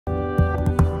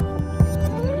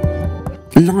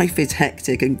Life is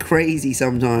hectic and crazy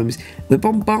sometimes. We're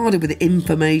bombarded with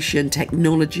information,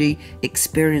 technology,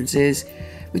 experiences.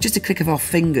 With just a click of our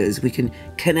fingers, we can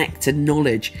connect to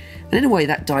knowledge, and in a way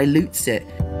that dilutes it.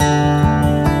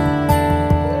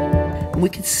 And we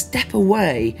can step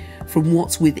away from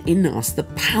what's within us, the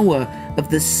power of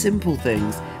the simple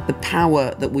things, the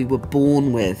power that we were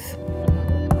born with.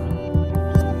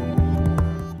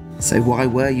 So why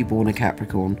were you born a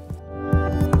Capricorn?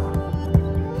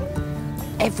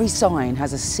 Every sign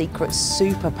has a secret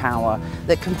superpower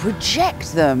that can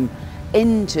project them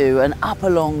into and up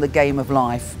along the game of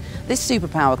life. This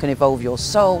superpower can evolve your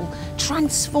soul,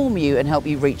 transform you and help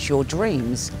you reach your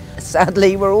dreams.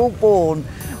 Sadly, we're all born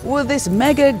with this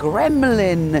mega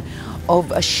gremlin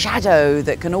of a shadow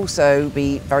that can also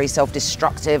be very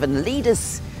self-destructive and lead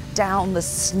us down the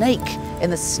snake in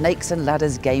the snakes and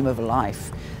ladders game of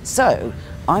life. So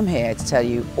I'm here to tell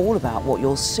you all about what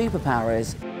your superpower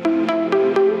is.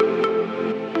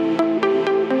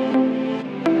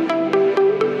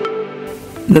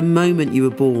 The moment you were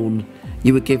born,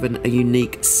 you were given a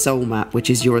unique soul map, which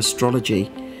is your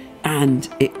astrology, and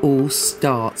it all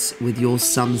starts with your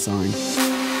sun sign.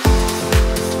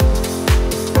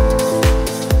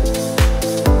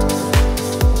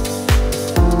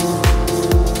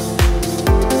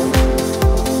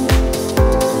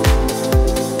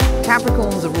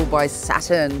 Capricorns are ruled by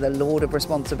Saturn, the Lord of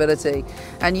responsibility,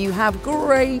 and you have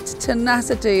great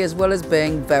tenacity as well as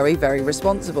being very, very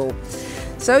responsible.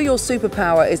 So your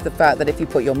superpower is the fact that if you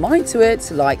put your mind to it,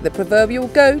 like the proverbial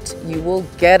goat, you will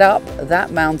get up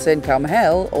that mountain come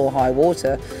hell or high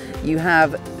water. You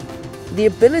have the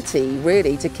ability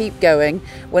really to keep going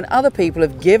when other people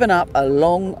have given up a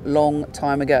long, long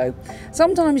time ago.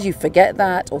 Sometimes you forget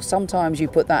that, or sometimes you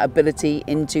put that ability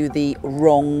into the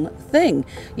wrong thing.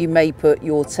 You may put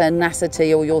your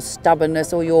tenacity or your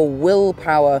stubbornness or your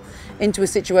willpower into a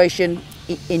situation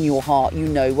in your heart you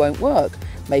know won't work.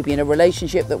 Maybe in a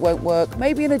relationship that won't work,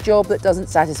 maybe in a job that doesn't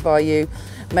satisfy you,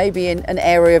 maybe in an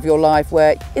area of your life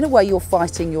where, in a way, you're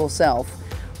fighting yourself.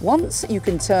 Once you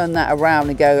can turn that around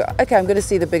and go, okay, I'm going to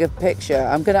see the bigger picture.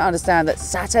 I'm going to understand that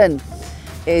Saturn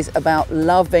is about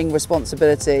loving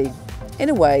responsibility. In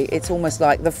a way, it's almost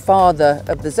like the father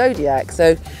of the zodiac.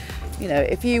 So, you know,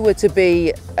 if you were to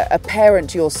be a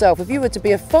parent to yourself, if you were to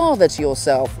be a father to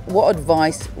yourself, what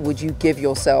advice would you give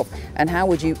yourself and how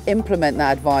would you implement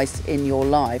that advice in your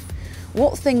life?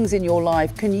 What things in your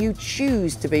life can you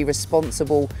choose to be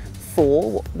responsible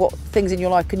for? What things in your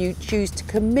life can you choose to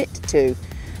commit to?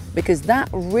 Because that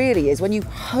really is when you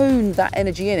hone that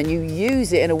energy in and you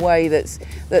use it in a way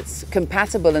that's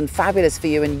compatible and fabulous for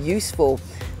you and useful,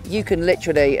 you can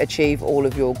literally achieve all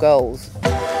of your goals.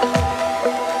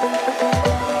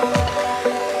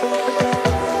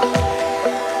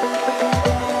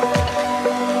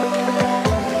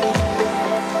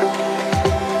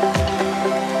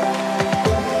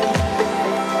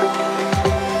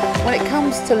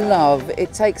 To love,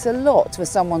 it takes a lot for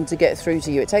someone to get through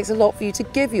to you. It takes a lot for you to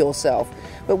give yourself.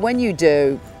 But when you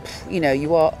do, you know,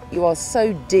 you are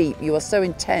so deep, you are so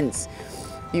intense,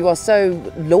 you are so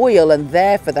loyal and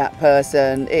there for that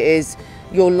person. It is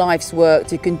your life's work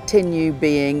to continue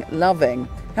being loving.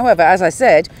 However, as I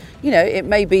said, you know, it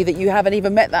may be that you haven't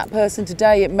even met that person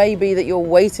today. It may be that you're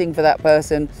waiting for that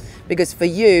person, because for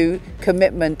you,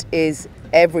 commitment is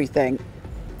everything.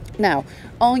 Now,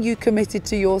 are you committed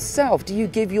to yourself? Do you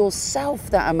give yourself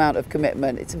that amount of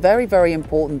commitment? It's very, very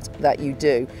important that you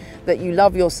do, that you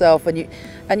love yourself. And you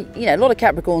know, a lot of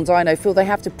Capricorns I know feel they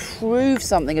have to prove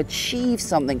something, achieve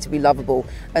something to be lovable.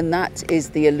 And that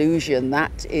is the illusion.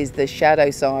 That is the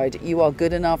shadow side. You are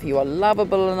good enough, you are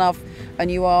lovable enough,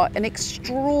 and you are an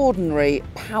extraordinary,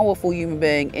 powerful human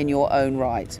being in your own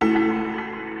right.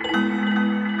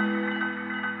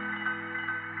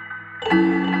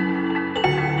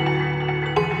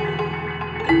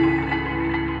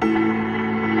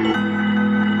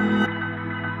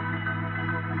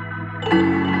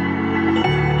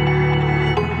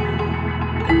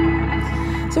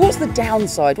 So what's the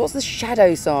downside? What's the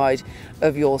shadow side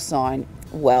of your sign?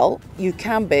 Well, you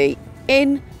can be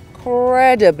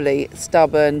incredibly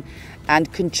stubborn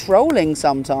and controlling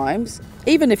sometimes.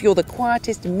 Even if you're the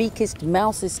quietest, meekest,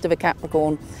 mousest of a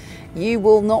Capricorn, you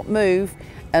will not move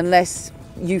unless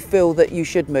you feel that you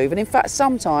should move. And in fact,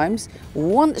 sometimes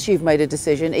once you've made a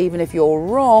decision, even if you're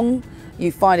wrong,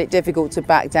 you find it difficult to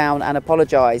back down and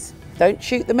apologize. Don't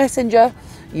shoot the messenger.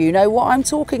 You know what I'm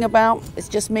talking about. It's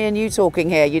just me and you talking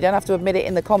here. You don't have to admit it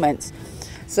in the comments.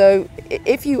 So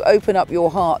if you open up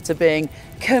your heart to being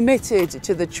committed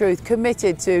to the truth,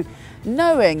 committed to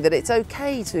knowing that it's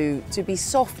okay to be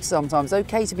soft sometimes,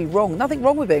 okay to be wrong, nothing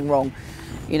wrong with being wrong.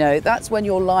 You know, that's when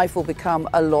your life will become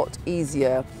a lot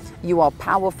easier. You are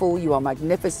powerful, you are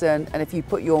magnificent, and if you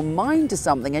put your mind to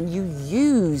something and you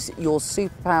use your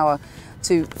superpower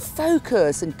to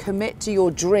focus and commit to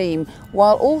your dream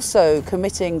while also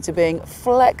committing to being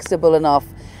flexible enough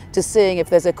to seeing if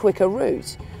there's a quicker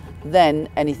route, then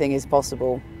anything is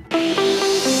possible.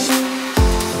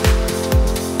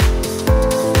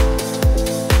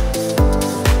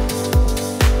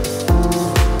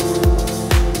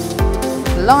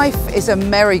 Life is a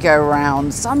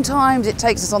merry-go-round. Sometimes it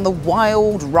takes us on the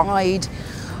wild ride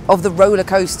of the roller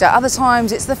coaster. Other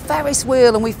times it's the Ferris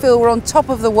wheel and we feel we're on top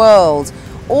of the world.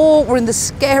 Or we're in the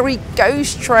scary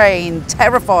ghost train,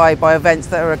 terrified by events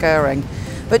that are occurring.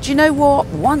 But you know what?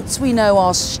 Once we know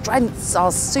our strengths,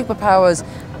 our superpowers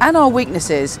and our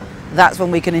weaknesses, that's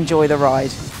when we can enjoy the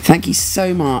ride. Thank you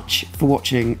so much for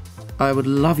watching. I would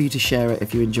love you to share it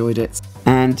if you enjoyed it.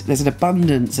 And there's an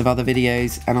abundance of other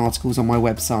videos and articles on my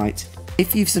website.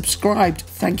 If you've subscribed,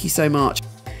 thank you so much.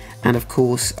 And of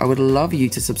course, I would love you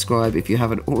to subscribe if you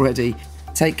haven't already.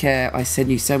 Take care, I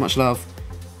send you so much love,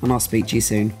 and I'll speak to you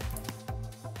soon.